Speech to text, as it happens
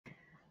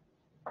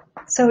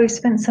So we've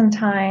spent some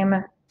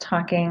time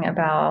talking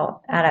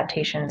about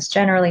adaptations,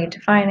 generally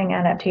defining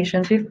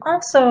adaptations. We've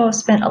also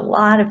spent a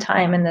lot of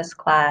time in this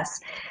class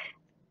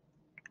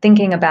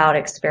thinking about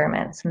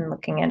experiments and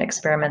looking at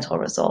experimental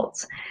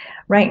results.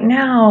 Right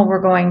now,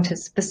 we're going to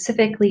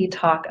specifically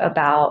talk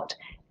about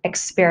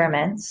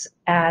experiments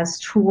as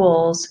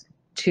tools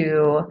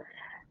to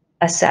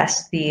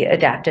assess the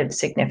adaptive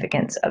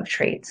significance of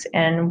traits.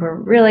 And we're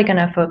really going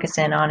to focus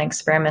in on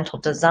experimental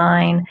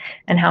design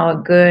and how a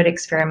good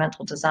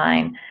experimental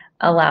design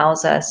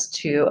allows us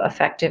to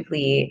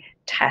effectively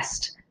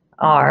test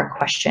our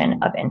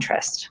question of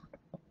interest.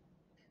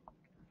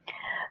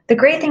 The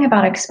great thing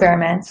about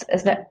experiments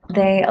is that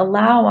they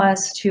allow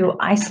us to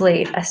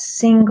isolate a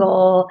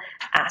single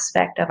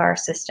aspect of our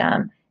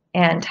system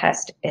and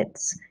test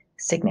its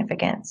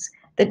significance.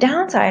 The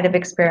downside of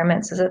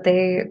experiments is that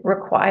they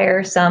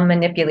require some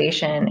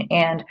manipulation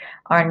and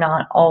are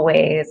not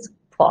always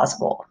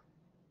plausible.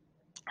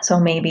 So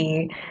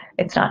maybe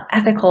it's not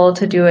ethical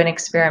to do an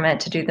experiment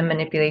to do the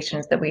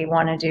manipulations that we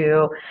want to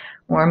do,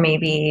 or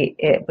maybe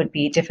it would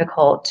be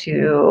difficult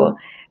to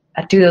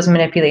do those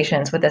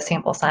manipulations with a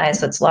sample size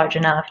that's large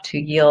enough to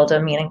yield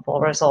a meaningful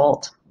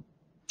result.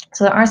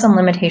 So there are some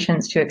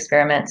limitations to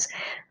experiments,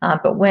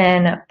 but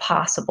when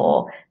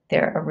possible,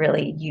 they're a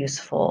really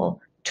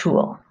useful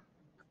tool.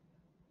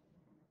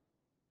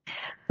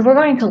 We're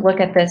going to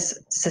look at this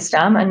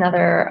system.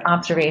 Another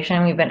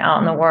observation, we've been out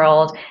in the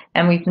world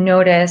and we've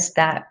noticed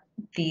that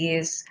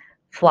these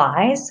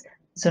flies,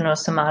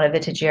 Zonosomata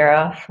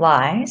vittigera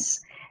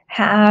flies,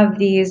 have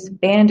these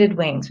banded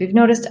wings. We've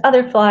noticed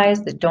other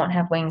flies that don't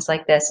have wings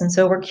like this, and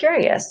so we're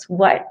curious,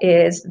 what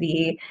is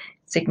the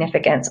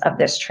significance of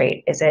this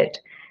trait? Is it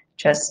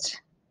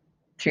just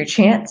through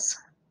chance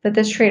that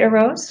this trait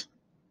arose?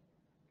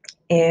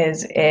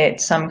 Is it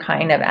some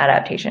kind of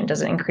adaptation?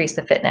 Does it increase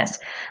the fitness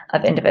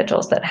of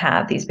individuals that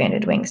have these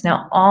banded wings?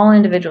 Now, all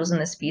individuals in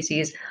the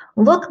species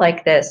look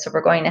like this, so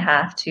we're going to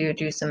have to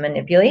do some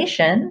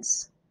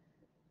manipulations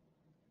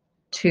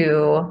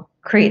to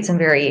create some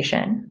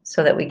variation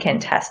so that we can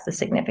test the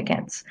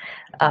significance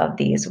of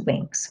these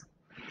wings.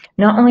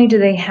 Not only do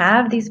they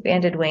have these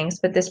banded wings,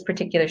 but this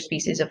particular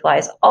species of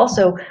flies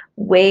also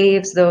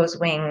waves those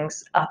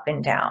wings up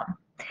and down.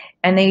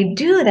 And they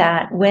do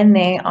that when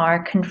they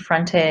are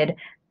confronted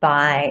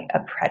by a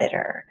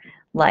predator,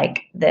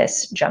 like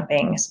this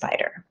jumping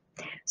spider.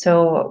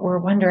 So we're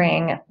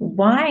wondering,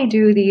 why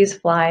do these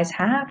flies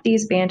have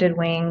these banded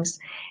wings,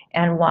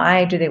 and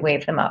why do they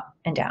wave them up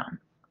and down?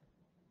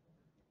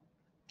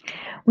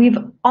 We've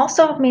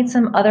also made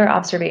some other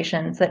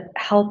observations that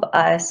help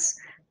us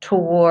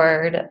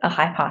toward a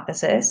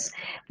hypothesis.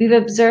 We've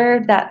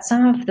observed that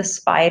some of the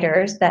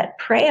spiders that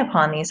prey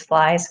upon these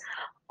flies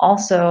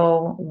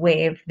also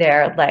wave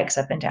their legs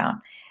up and down.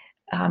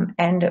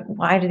 And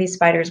why do these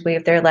spiders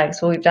wave their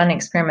legs? Well, we've done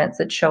experiments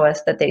that show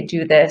us that they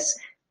do this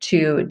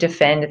to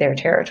defend their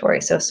territory.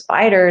 So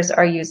spiders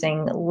are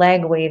using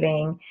leg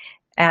waving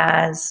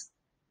as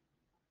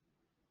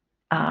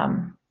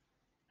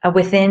a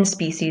within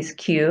species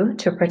cue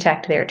to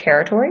protect their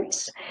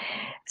territories.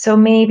 So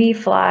maybe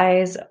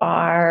flies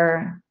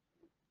are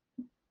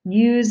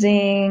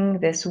using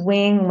this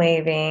wing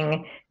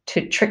waving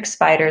to trick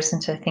spiders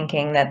into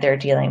thinking that they're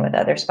dealing with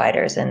other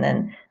spiders and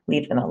then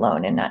leave them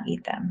alone and not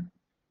eat them.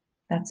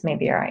 That's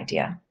maybe our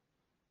idea.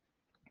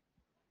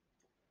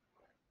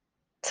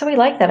 So we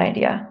like that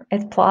idea.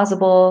 It's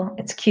plausible,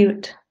 it's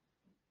cute,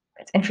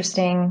 it's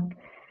interesting.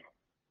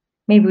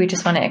 Maybe we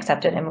just want to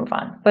accept it and move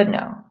on. But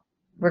no,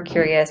 we're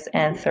curious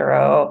and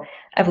thorough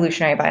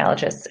evolutionary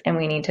biologists, and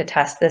we need to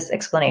test this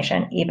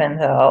explanation even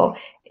though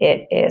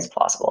it is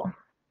plausible.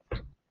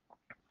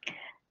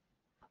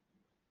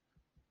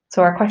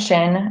 So our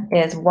question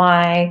is,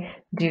 why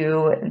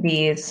do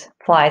these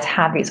flies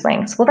have these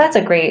wings? Well, that's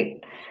a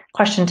great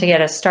question to get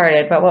us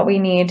started, but what we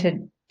need to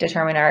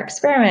determine our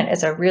experiment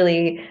is a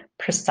really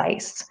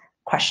precise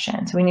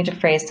question. So we need to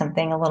phrase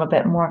something a little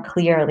bit more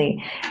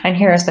clearly. And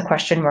here is the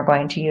question we're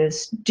going to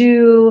use.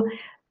 Do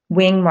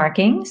wing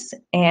markings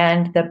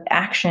and the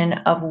action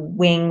of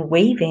wing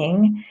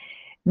waving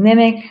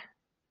mimic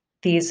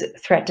these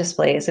threat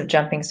displays of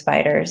jumping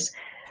spiders,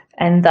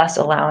 and thus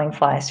allowing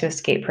flies to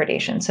escape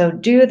predation? So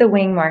do the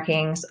wing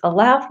markings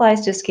allow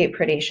flies to escape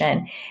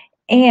predation,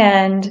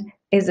 and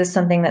is this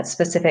something that's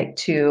specific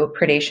to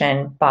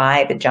predation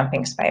by the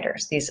jumping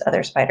spiders, these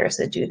other spiders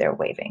that do their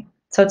waving?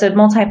 So it's a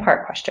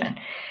multi-part question.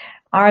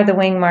 Are the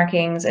wing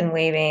markings and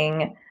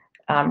waving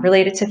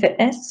related to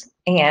fitness,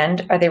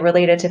 and are they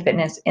related to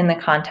fitness in the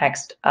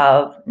context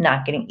of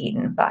not getting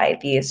eaten by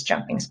these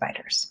jumping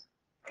spiders?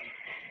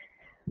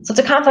 So it's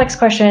a complex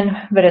question,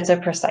 but it's a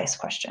precise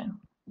question.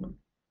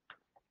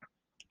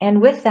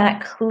 And with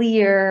that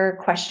clear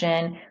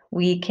question,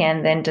 we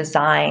can then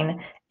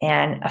design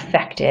an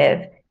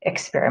effective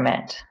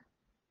experiment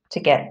to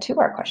get to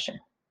our question.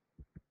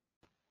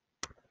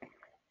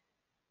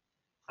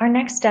 Our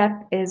next step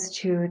is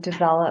to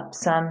develop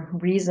some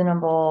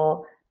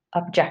reasonable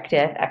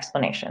objective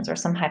explanations or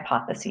some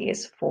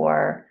hypotheses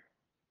for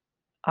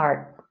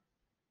our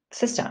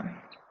system.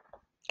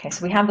 Okay,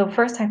 so we have the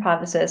first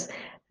hypothesis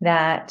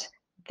that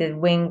the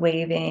wing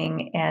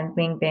waving and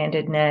wing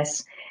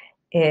bandedness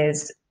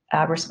is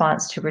a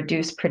response to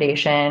reduced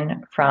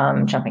predation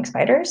from jumping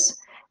spiders.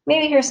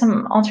 Maybe here's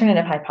some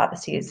alternative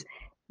hypotheses.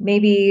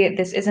 Maybe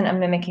this isn't a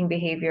mimicking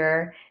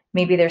behavior.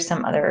 Maybe there's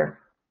some other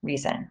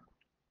reason.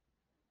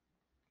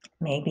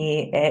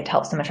 Maybe it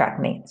helps them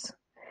attract mates,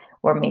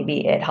 or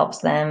maybe it helps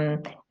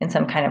them in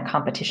some kind of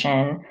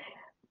competition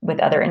with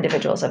other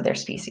individuals of their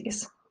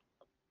species.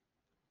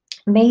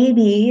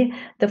 Maybe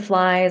the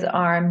flies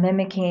are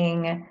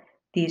mimicking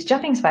these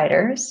jumping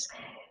spiders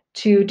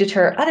to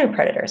deter other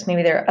predators.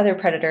 Maybe there are other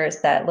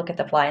predators that look at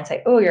the fly and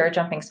say, oh, you're a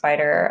jumping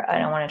spider. I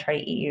don't want to try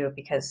to eat you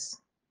because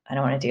I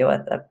don't want to deal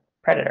with a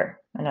predator,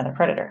 another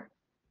predator.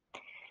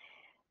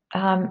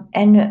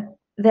 And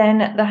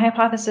then the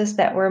hypothesis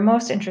that we're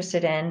most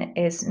interested in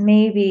is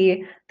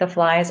maybe the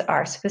flies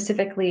are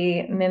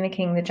specifically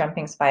mimicking the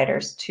jumping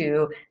spiders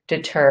to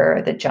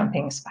deter the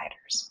jumping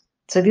spiders.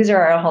 So these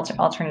are our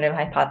alternative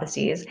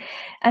hypotheses.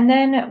 And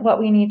then what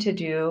we need to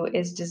do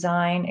is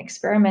design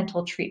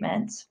experimental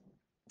treatments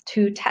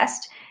to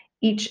test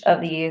each of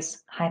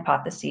these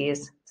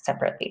hypotheses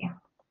separately.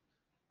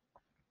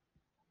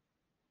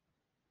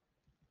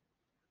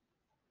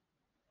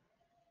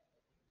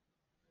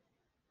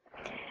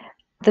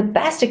 The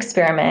best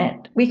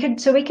experiment, we could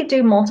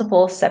do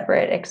multiple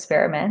separate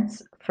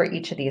experiments for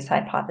each of these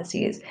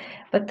hypotheses,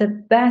 but the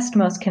best,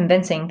 most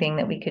convincing thing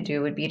that we could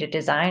do would be to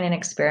design an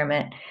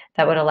experiment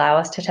that would allow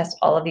us to test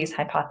all of these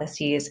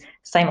hypotheses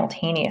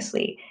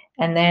simultaneously.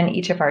 And then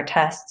each of our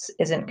tests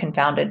isn't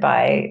confounded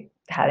by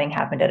having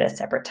happened at a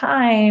separate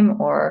time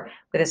or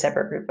with a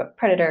separate group of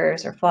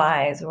predators or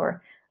flies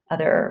or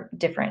other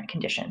different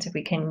conditions. If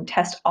we can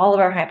test all of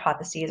our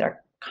hypotheses,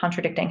 our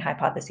contradicting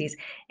hypotheses,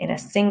 in a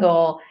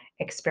single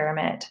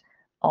experiment,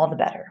 all the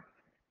better.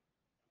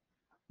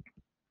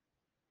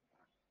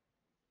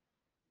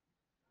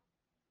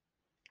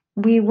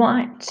 We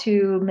want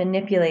to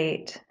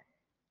manipulate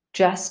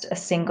just a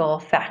single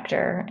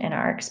factor in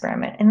our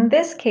experiment. In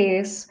this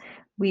case,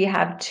 we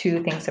have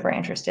two things that we're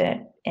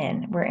interested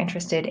in. We're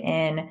interested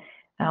in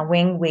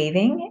wing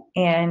waving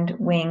and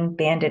wing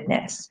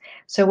bandedness.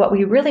 So what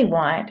we really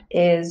want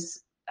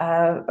is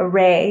an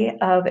array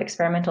of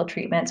experimental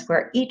treatments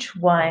where each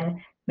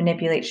one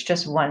manipulates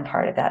just one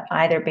part of that,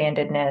 either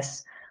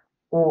bandedness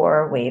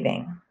or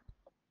waving.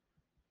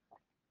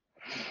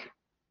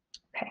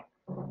 Okay.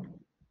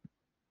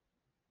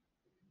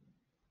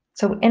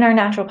 So in our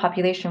natural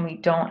population, we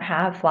don't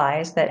have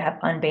flies that have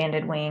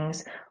unbanded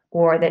wings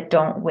or that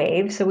don't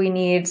wave. So we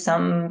need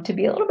some to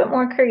be a little bit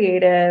more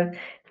creative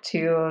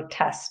to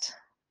test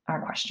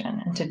our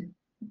question and to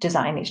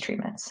design these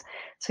treatments.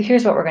 So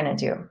here's what we're going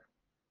to do.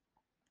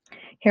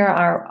 Here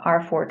are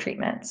our 4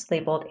 treatments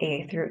labeled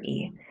A through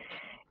E.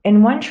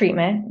 In one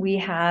treatment, we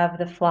have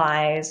the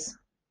flies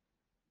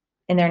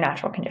in their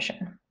natural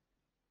condition.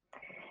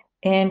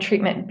 In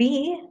treatment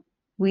B,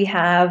 we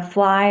have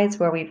flies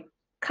where we've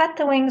cut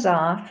the wings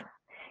off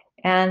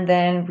and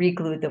then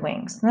re-glued the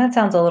wings. And that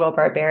sounds a little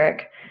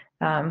barbaric.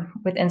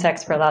 With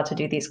insects, we're allowed to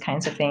do these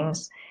kinds of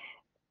things.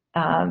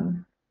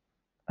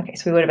 Okay,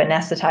 so we would have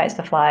anesthetized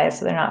the flies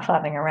so they're not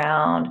flapping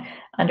around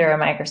under a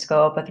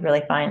microscope with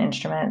really fine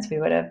instruments. We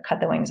would have cut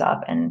the wings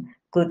off and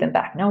glued them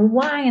back. Now,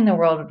 why in the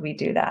world would we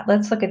do that?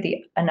 Let's look at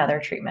another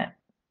treatment.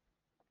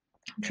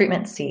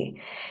 Treatment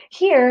C.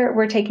 Here,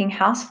 we're taking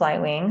housefly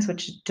wings,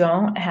 which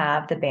don't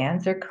have the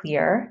bands, they're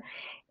clear,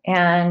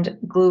 and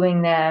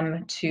gluing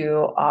them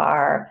to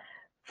our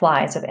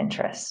flies of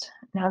interest.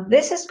 Now,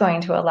 this is going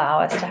to allow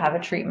us to have a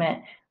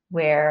treatment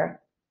where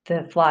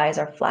the flies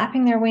are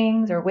flapping their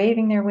wings or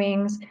waving their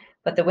wings,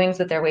 but the wings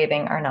that they're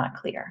waving are not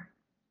clear.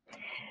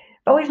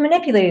 But we've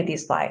manipulated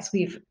these flies.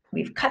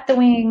 We've cut the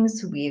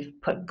wings, we've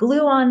put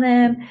glue on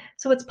them.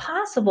 So it's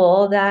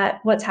possible that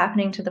what's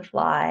happening to the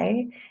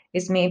fly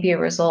is maybe a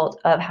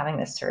result of having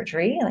this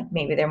surgery. Like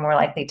maybe they're more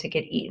likely to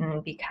get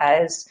eaten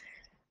because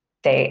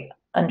they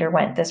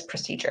underwent this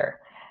procedure.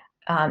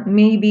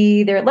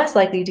 Maybe they're less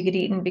likely to get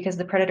eaten because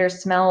the predator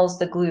smells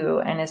the glue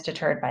and is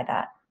deterred by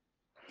that.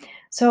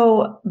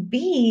 So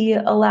B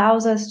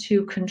allows us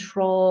to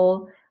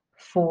control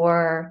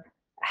for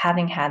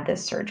having had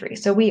this surgery.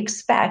 So we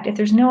expect, if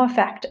there's no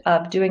effect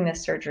of doing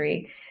this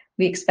surgery,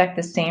 we expect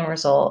the same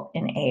result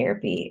in A or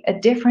B. A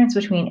difference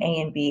between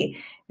A and B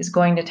is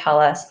going to tell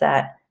us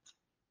that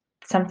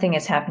something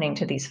is happening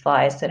to these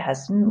flies that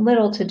has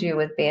little to do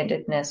with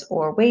bandedness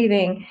or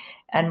waving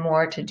and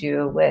more to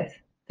do with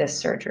this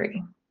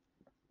surgery.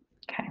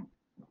 Okay.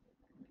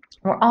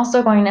 We're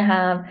also going to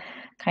have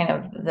kind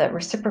of the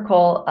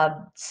reciprocal of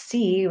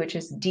C, which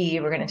is D.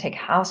 We're going to take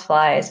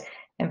houseflies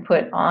and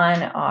put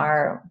on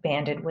our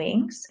banded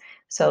wings.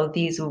 So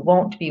these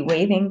won't be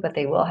waving, but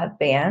they will have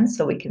bands.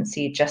 So we can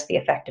see just the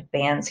effect of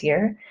bands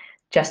here,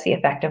 just the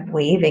effect of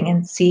waving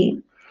in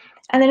C.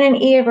 And then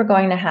in E, we're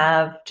going to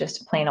have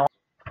just plain old.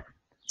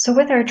 So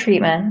with our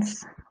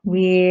treatments,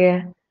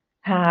 we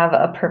have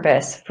a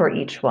purpose for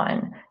each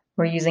one.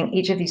 We're using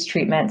each of these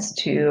treatments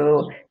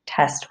to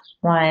test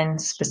one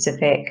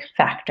specific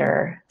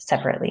factor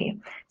separately.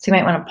 So you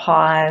might want to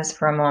pause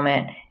for a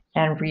moment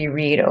and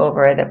reread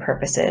over the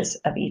purposes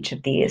of each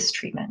of these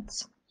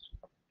treatments.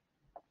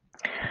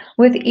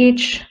 With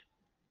each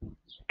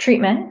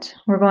treatment,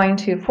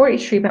 for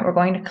each treatment, we're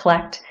going to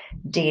collect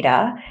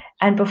data.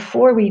 And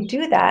before we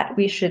do that,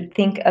 we should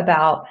think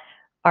about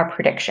our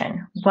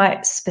prediction,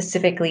 what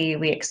specifically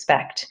we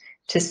expect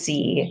to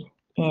see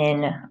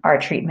in our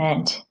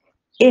treatment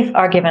if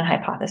our given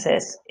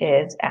hypothesis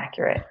is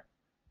accurate.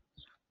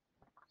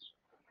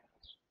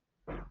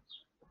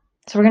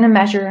 So we're going to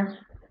measure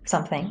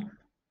something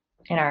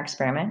in our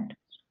experiment.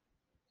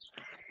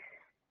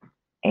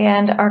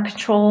 And our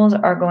controls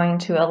are going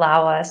to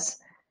allow us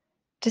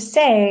to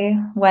say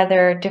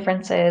whether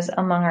differences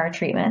among our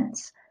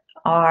treatments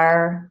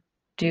are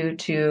due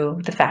to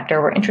the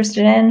factor we're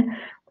interested in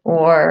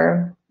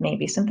or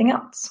maybe something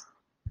else.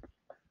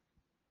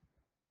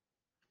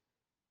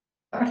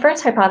 Our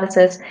first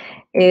hypothesis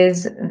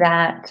is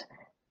that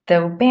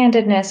the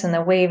bandedness and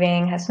the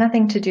waving has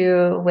nothing to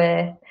do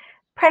with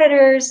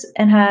predators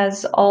and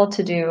has all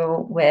to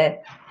do with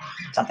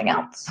something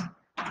else.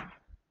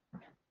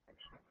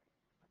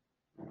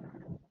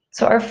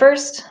 So our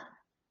first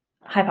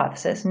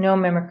hypothesis, no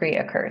mimicry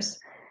occurs.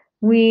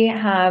 We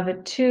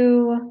have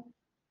two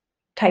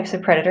types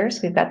of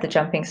predators. We've got the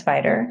jumping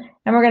spider,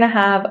 and we're going to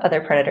have other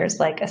predators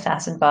like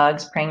assassin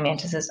bugs, praying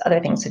mantises, other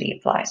things that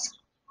eat flies.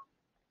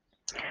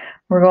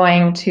 We're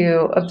going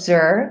to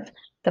observe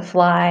the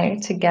fly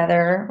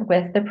together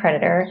with the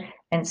predator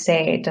and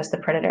say, does the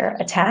predator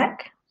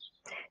attack?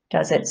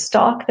 Does it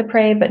stalk the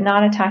prey but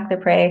not attack the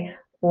prey?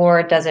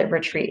 Or does it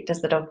retreat?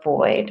 Does it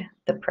avoid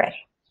the prey,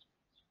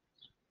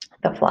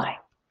 the fly?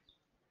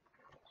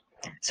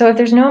 So if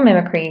there's no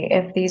mimicry,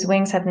 if these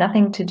wings have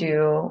nothing to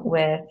do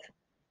with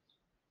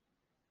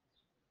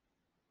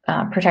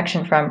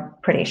protection from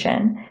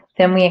predation,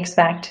 then we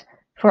expect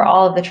for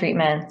all of the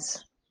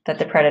treatments that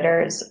the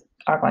predators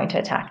are going to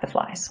attack the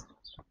flies.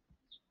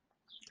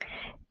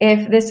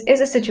 If this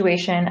is a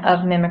situation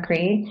of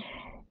mimicry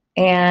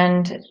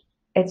and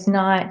it's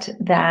not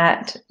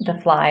that the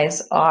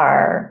flies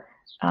are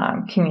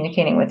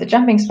communicating with the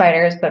jumping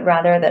spiders, but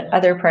rather that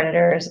other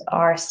predators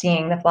are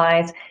seeing the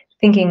flies,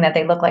 thinking that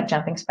they look like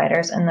jumping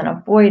spiders and then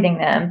avoiding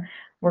them,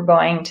 we're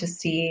going to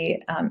see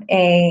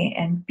A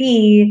and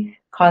B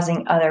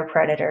causing other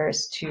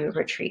predators to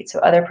retreat. So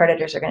other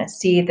predators are going to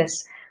see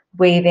this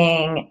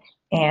waving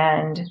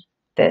and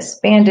this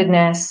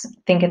bandedness,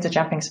 think it's a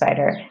jumping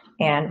spider,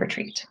 and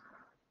retreat.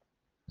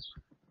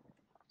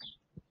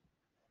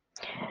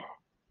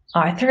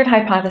 Our third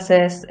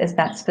hypothesis is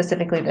that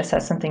specifically this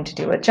has something to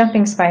do with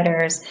jumping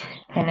spiders.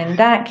 And in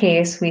that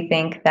case, we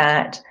think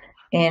that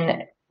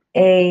in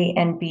A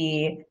and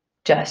B,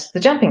 just the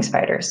jumping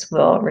spiders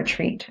will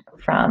retreat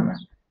from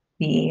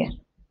the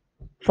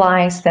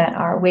flies that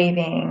are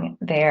waving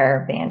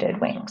their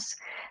banded wings.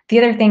 The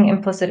other thing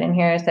implicit in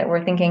here is that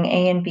we're thinking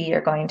A and B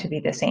are going to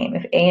be the same.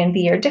 If A and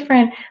B are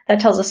different,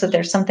 that tells us that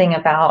there's something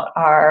about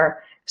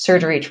our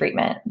surgery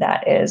treatment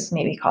that is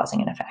maybe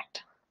causing an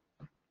effect.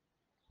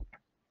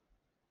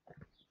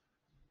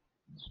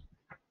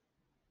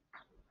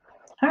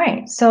 All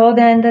right, so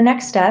then the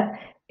next step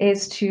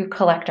is to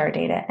collect our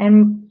data.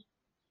 And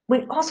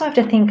we also have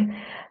to think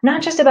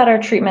not just about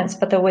our treatments,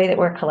 but the way that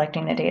we're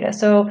collecting the data.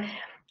 So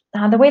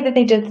the way that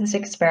they did this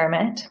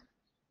experiment,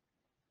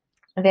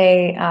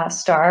 they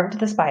starved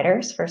the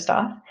spiders, first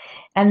off,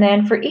 and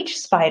then for each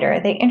spider,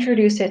 they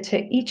introduced it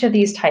to each of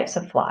these types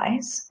of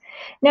flies.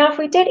 Now, if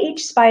we did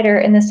each spider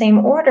in the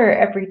same order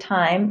every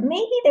time,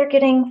 maybe they're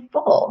getting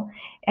full.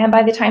 And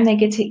by the time they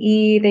get to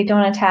E, they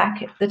don't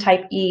attack the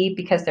type E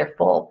because they're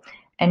full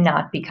and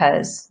not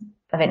because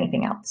of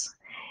anything else.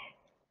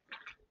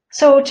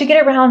 So to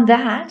get around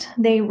that,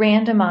 they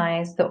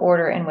randomized the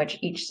order in which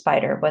each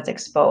spider was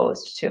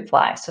exposed to a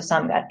fly. So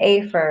some got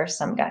A first,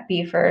 some got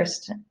B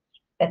first,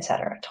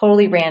 etc.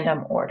 Totally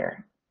random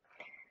order.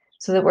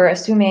 So that we're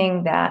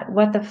assuming that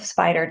what the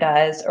spider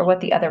does or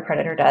what the other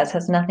predator does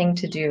has nothing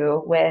to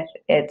do with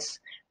its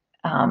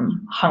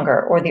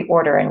hunger or the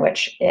order in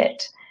which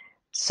it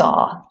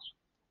saw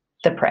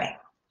the prey.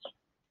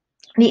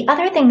 The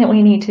other thing that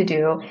we need to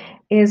do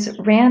is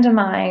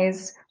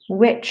randomize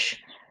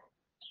which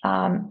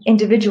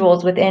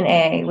individuals within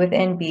A,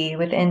 within B,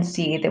 within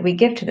C that we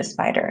give to the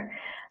spider.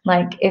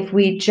 Like if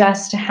we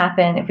just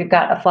happen, if we've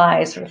got a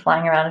fly sort of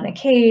flying around in a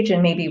cage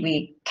and maybe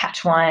we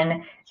catch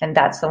one and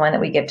that's the one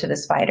that we give to the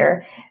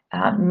spider,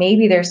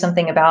 maybe there's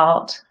something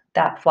about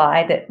that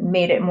fly that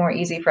made it more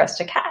easy for us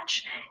to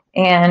catch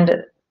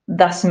and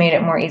thus made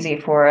it more easy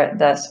for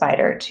the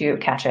spider to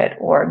catch it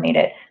or made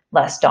it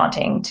less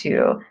daunting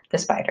to the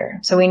spider.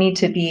 So we need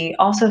to be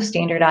also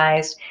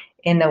standardized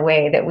in the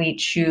way that we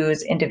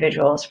choose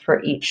individuals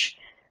for each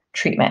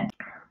treatment.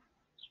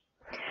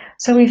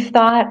 So we've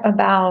thought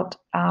about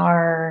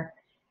our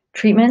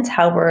treatments,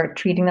 how we're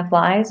treating the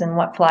flies and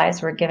what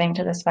flies we're giving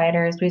to the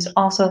spiders. We've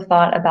also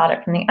thought about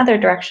it from the other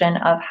direction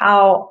of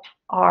how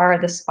are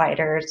the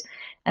spiders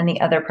and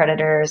the other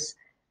predators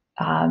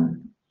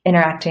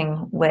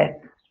interacting with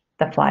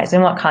the flies.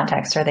 In what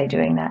context are they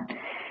doing that?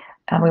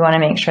 We want to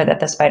make sure that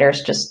the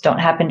spiders just don't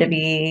happen to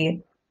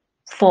be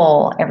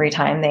full every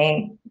time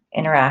they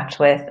interact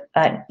with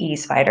an E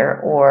spider,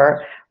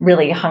 or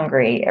really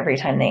hungry every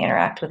time they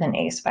interact with an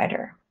A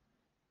spider.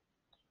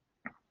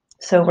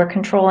 So we're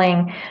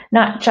controlling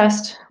not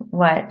just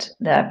what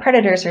the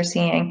predators are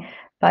seeing,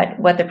 but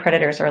what the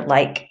predators are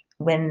like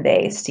when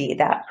they see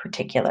that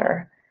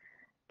particular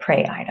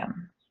prey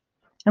item.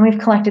 And we've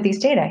collected these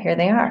data. Here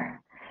they are.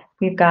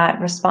 We've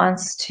got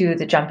response to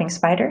the jumping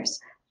spiders,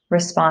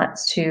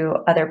 response to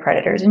other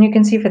predators. And you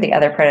can see for the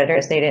other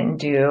predators, they didn't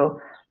do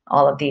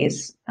all of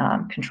these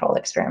control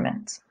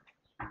experiments.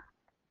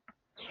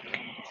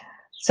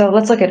 So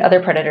let's look at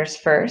other predators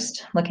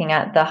first, looking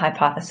at the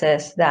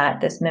hypothesis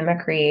that this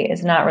mimicry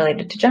is not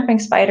related to jumping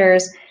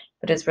spiders,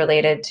 but is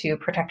related to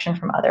protection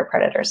from other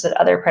predators, that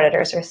other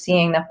predators are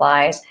seeing the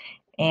flies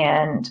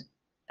and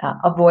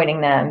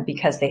avoiding them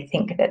because they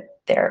think that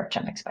they're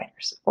jumping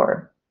spiders,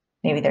 or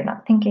maybe they're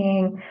not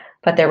thinking,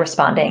 but they're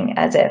responding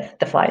as if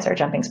the flies are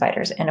jumping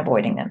spiders and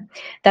avoiding them.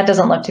 That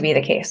doesn't look to be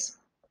the case.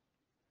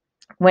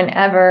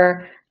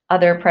 Whenever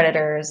other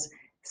predators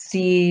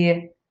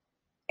see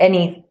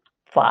any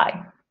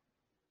fly,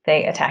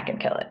 they attack and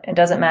kill it. It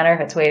doesn't matter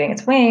if it's waving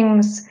its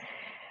wings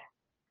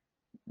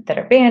that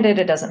are banded.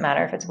 It doesn't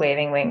matter if it's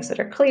waving wings that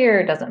are clear.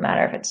 It doesn't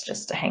matter if it's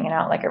just hanging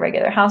out like a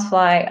regular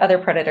housefly. Other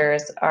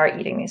predators are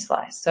eating these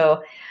flies.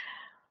 So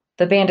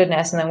the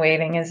bandedness and the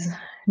waving is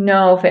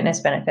no fitness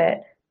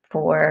benefit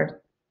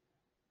for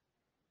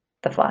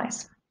the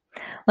flies.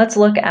 Let's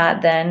look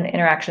at then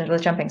interactions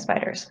with jumping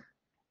spiders.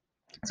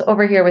 So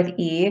over here with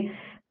E,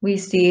 we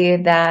see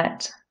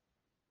that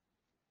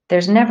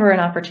there's never an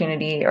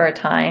opportunity or a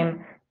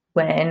time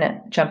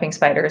when jumping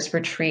spiders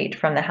retreat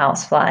from the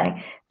housefly.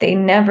 They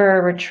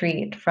never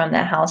retreat from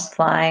the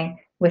housefly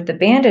with the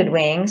banded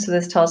wings. So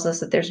this tells us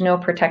that there's no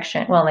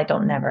protection. Well, they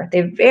don't never.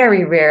 They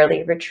very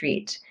rarely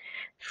retreat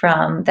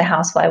from the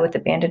housefly with the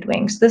banded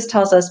wings. This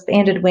tells us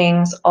banded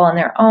wings all on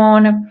their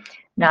own,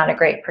 not a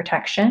great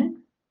protection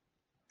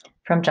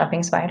from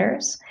jumping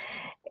spiders.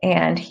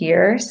 And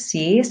here,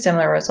 C,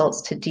 similar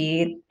results to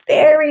D.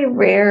 Very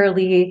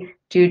rarely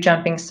do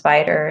jumping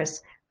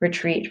spiders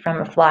retreat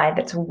from a fly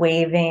that's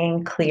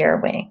waving clear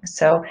wings.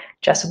 So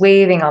just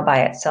waving all by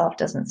itself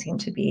doesn't seem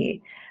to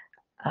be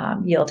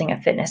yielding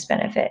a fitness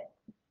benefit.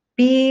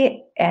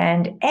 B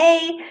and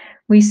A,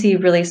 we see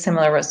really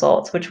similar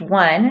results, which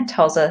one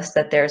tells us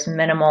that there's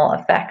minimal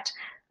effect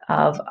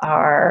of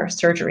our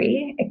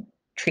surgery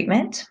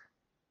treatment.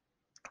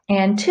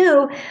 And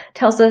two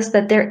tells us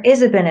that there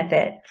is a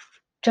benefit.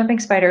 Jumping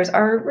spiders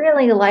are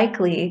really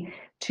likely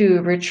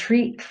to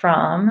retreat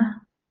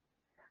from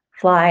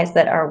flies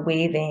that are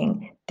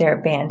waving their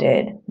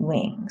banded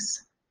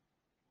wings.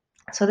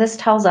 So this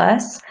tells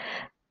us,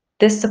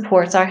 this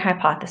supports our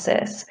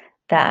hypothesis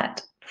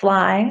that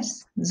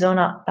flies,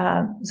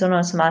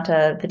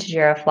 Zonosomata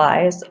vitigera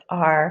flies,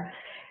 are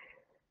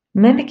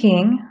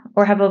mimicking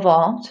or have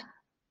evolved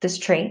this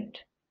trait,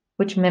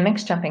 which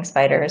mimics jumping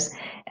spiders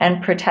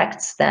and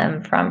protects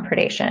them from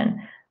predation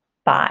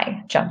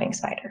by jumping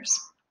spiders.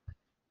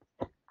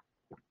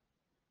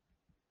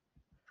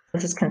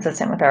 This is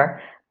consistent with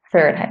our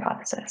third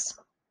hypothesis.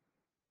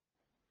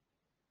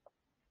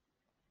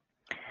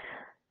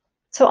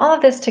 So all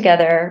of this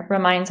together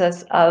reminds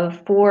us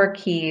of 4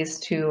 keys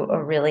to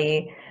a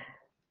really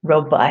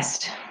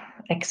robust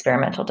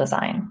experimental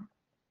design.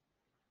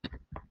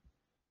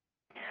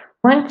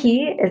 One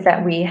key is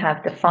that we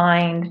have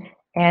defined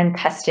and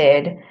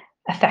tested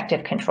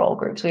effective control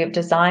groups. We have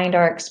designed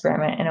our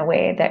experiment in a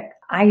way that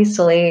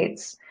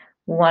isolates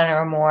one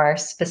or more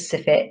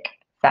specific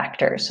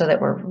factors so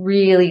that we're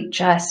really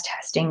just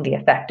testing the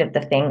effect of the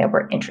thing that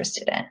we're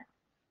interested in.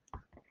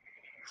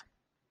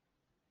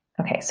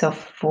 Okay, so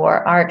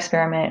for our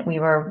experiment, we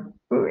were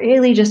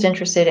really just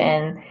interested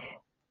in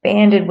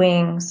banded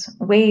wings,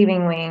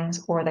 waving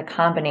wings, or the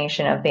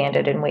combination of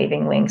banded and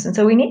waving wings. And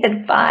so we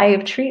needed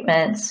 5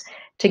 treatments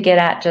to get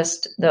at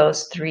just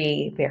those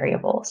 3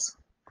 variables.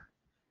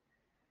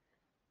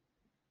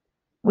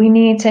 We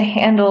need to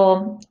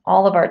handle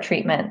all of our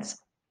treatments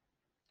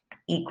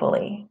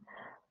equally.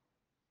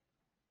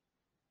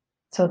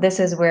 So this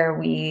is where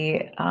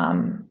we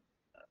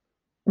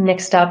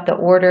mixed up the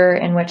order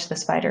in which the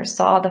spiders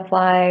saw the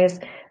flies.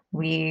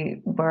 We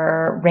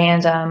were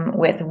random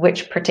with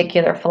which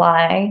particular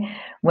fly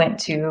went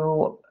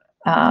to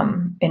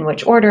in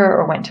which order,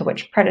 or went to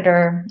which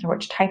predator, or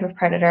which type of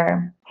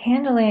predator.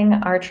 Handling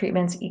our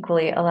treatments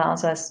equally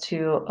allows us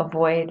to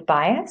avoid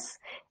bias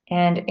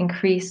and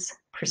increase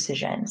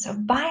precision. So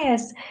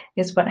bias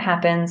is what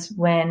happens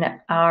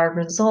when our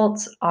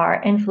results are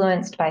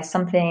influenced by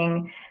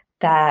something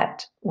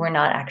that we're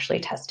not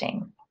actually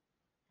testing.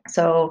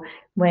 So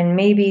when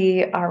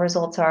maybe our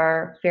results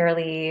are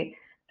fairly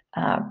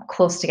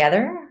close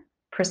together,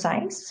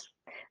 precise,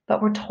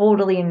 but we're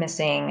totally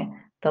missing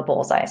the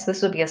bullseye. So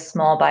this would be a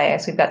small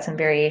bias. We've got some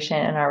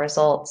variation in our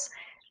results,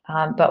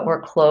 but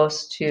we're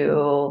close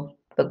to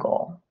the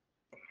goal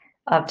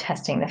of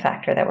testing the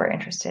factor that we're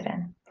interested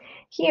in.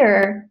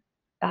 Here,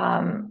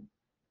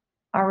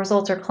 our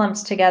results are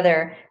clumped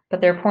together,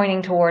 but they're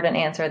pointing toward an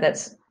answer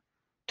that's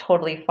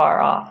totally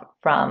far off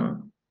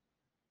from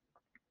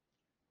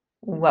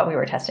what we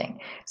were testing.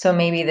 So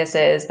maybe this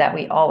is that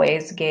we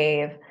always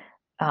gave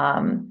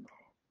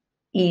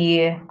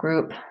E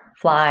group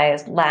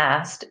flies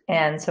last,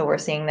 and so we're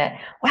seeing that,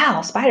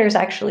 wow, spiders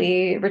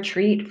actually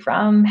retreat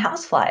from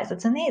houseflies.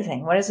 That's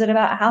amazing. What is it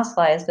about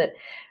houseflies that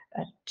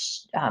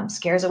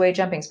scares away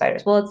jumping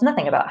spiders? Well, it's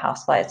nothing about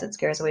houseflies that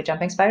scares away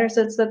jumping spiders.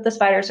 It's that the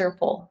spiders are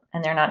full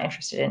and they're not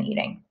interested in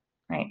eating,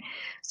 right?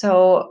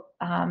 So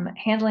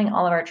handling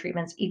all of our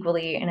treatments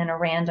equally and in a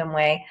random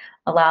way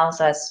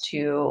allows us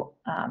to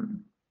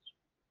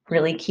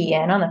really key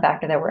in on the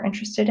factor that we're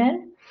interested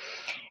in,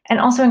 and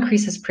also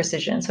increases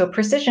precision. So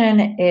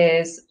precision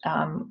is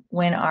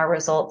when our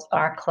results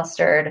are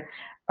clustered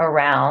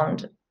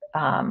around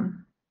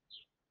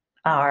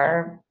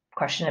our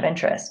question of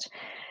interest.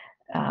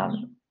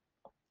 And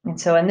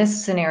so in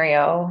this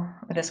scenario,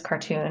 this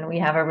cartoon, we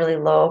have a really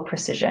low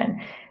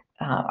precision.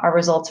 Our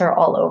results are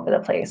all over the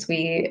place.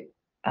 We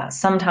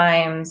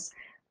sometimes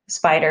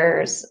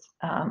spiders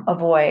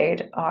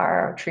avoid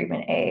our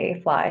treatment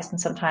A flies, and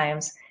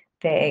sometimes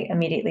they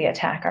immediately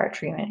attack our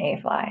treatment A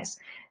flies.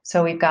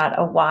 So we've got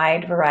a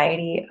wide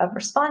variety of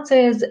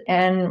responses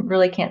and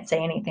really can't say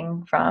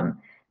anything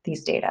from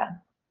these data.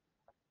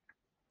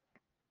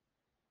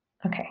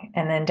 Okay,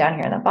 and then down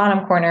here in the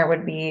bottom corner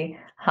would be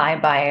high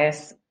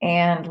bias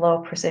and low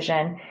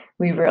precision.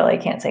 We really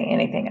can't say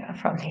anything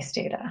from these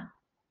data.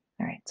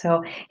 All right,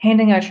 so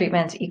handling our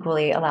treatments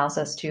equally allows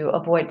us to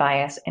avoid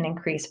bias and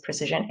increase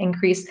precision,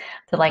 increase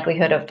the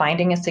likelihood of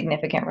finding a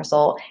significant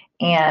result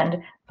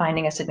and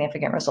finding a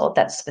significant result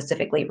that's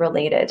specifically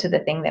related to the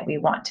thing that we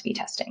want to be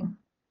testing.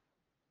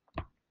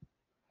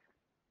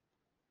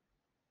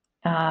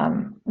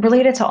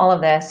 Related to all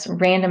of this,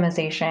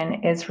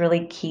 randomization is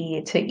really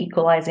key to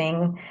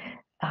equalizing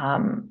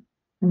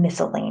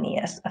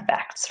miscellaneous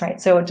effects, right?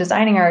 So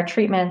designing our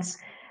treatments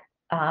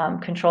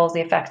controls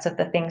the effects of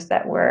the things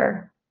that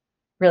we're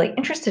really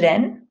interested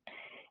in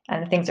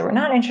and the things that we're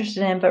not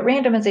interested in, but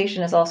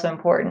randomization is also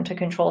important to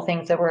control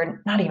things that we're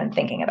not even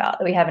thinking about,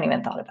 that we haven't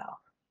even thought about.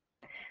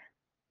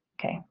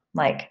 Okay,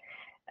 like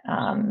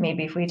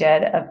maybe if we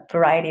did a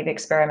variety of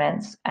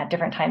experiments at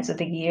different times of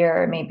the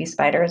year, maybe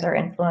spiders are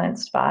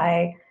influenced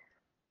by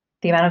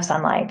the amount of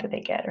sunlight that they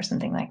get or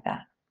something like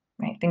that,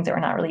 right? Things that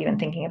we're not really even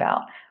thinking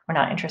about, we're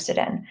not interested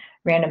in.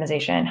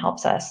 Randomization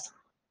helps us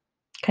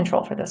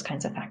control for those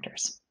kinds of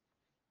factors.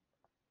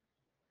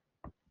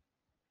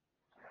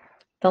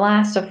 The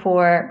last of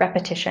 4,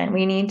 repetition.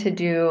 We need to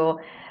do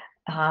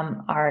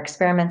our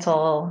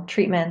experimental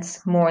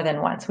treatments more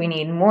than once. We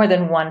need more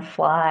than one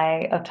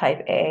fly of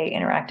type A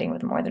interacting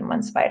with more than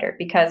one spider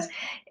because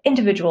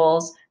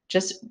individuals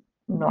just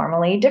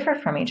normally differ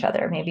from each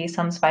other. Maybe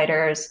some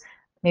spiders,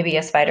 maybe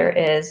a spider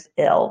is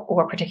ill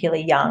or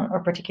particularly young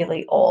or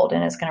particularly old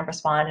and is going to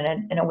respond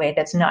in a way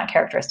that's not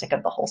characteristic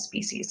of the whole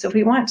species. So if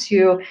we want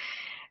to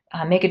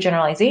make a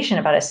generalization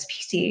about a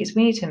species,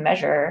 we need to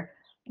measure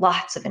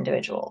lots of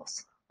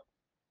individuals.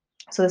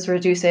 So this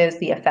reduces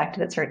the effect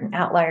that certain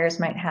outliers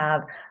might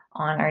have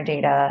on our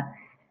data.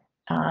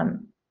 It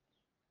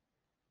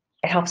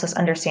helps us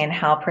understand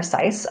how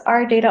precise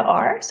our data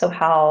are. So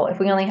if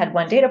we only had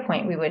one data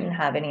point, we wouldn't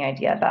have any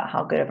idea about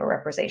how good of a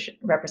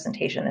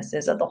representation this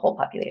is of the whole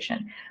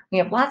population. We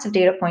have lots of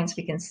data points.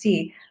 We can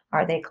see,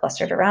 are they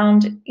clustered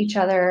around each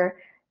other?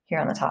 Here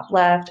on the top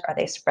left, are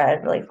they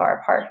spread really far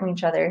apart from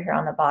each other? Here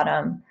on the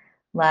bottom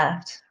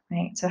left,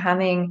 right? So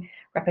having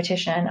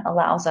repetition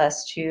allows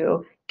us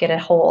to get a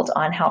hold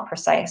on how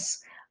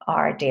precise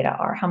our data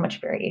are, how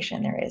much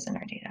variation there is in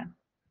our data.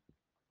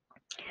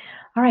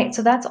 All right,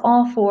 so that's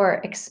all for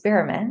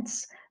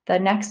experiments. The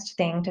next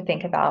thing to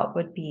think about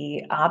would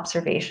be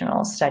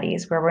observational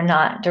studies where we're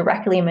not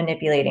directly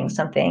manipulating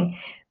something,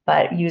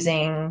 but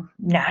using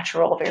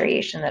natural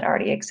variation that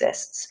already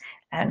exists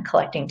and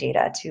collecting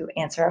data to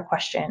answer a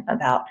question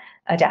about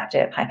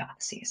adaptive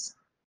hypotheses.